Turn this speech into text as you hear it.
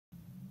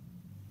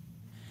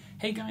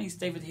Hey guys,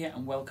 David here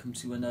and welcome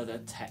to another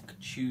Tech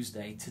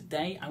Tuesday.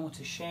 Today I want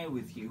to share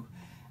with you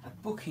a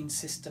booking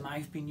system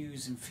I've been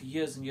using for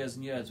years and years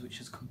and years, which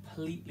is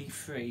completely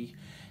free.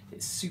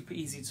 It's super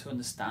easy to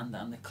understand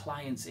and the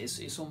clients,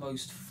 it's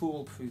almost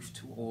foolproof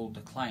to all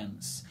the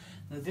clients.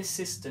 Now this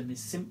system is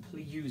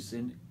simply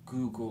using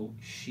Google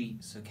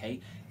Sheets, okay?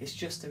 It's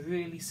just a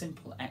really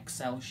simple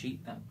Excel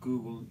sheet that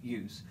Google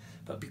use.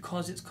 But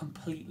because it's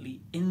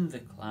completely in the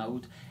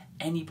cloud,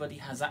 anybody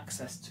has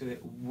access to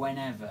it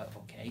whenever,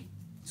 okay?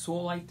 So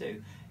all I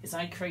do is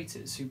I create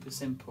it super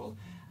simple.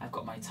 I've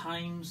got my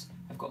times,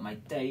 I've got my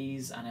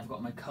days, and I've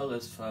got my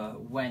colours for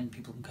when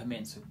people can come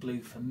in. So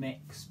blue for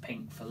mix,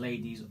 pink for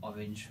ladies,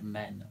 orange for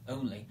men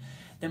only.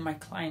 Then my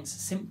clients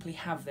simply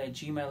have their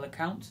Gmail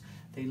account,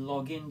 they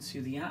log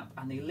into the app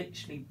and they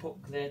literally book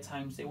their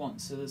times they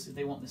want. So if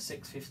they want the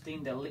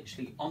 6:15, they're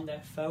literally on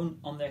their phone,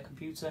 on their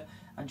computer,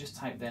 and just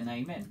type their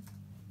name in.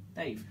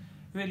 Dave.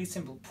 Really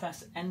simple,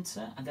 press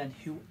enter, and then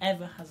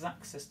whoever has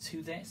access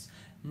to this,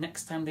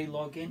 next time they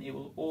log in, it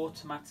will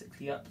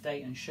automatically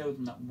update and show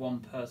them that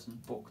one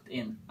person booked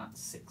in at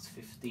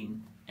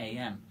 6:15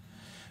 AM.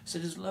 So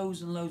there's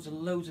loads and loads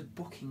and loads of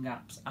booking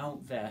apps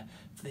out there.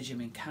 For the gym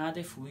in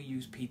Cardiff, we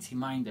use PT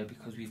Minder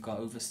because we've got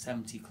over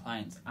 70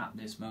 clients at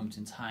this moment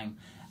in time,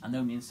 and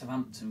only in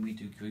Southampton we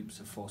do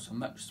groups of 4, so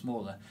much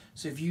smaller.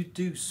 So if you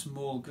do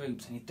small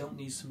groups and you don't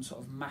need some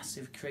sort of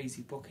massive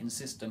crazy booking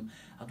system,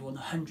 I'd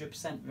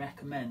 100%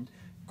 recommend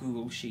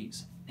Google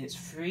Sheets. It's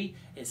free,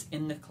 it's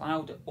in the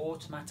cloud, it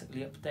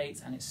automatically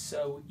updates, and it's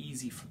so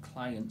easy for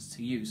clients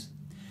to use.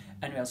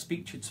 Anyway, I'll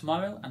speak to you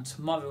tomorrow, and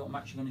tomorrow I'm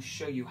actually going to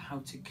show you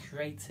how to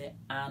create it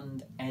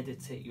and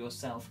edit it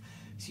yourself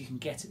so you can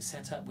get it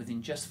set up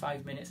within just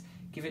 5 minutes,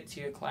 give it to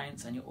your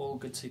clients, and you're all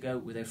good to go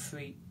with a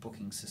free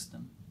booking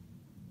system.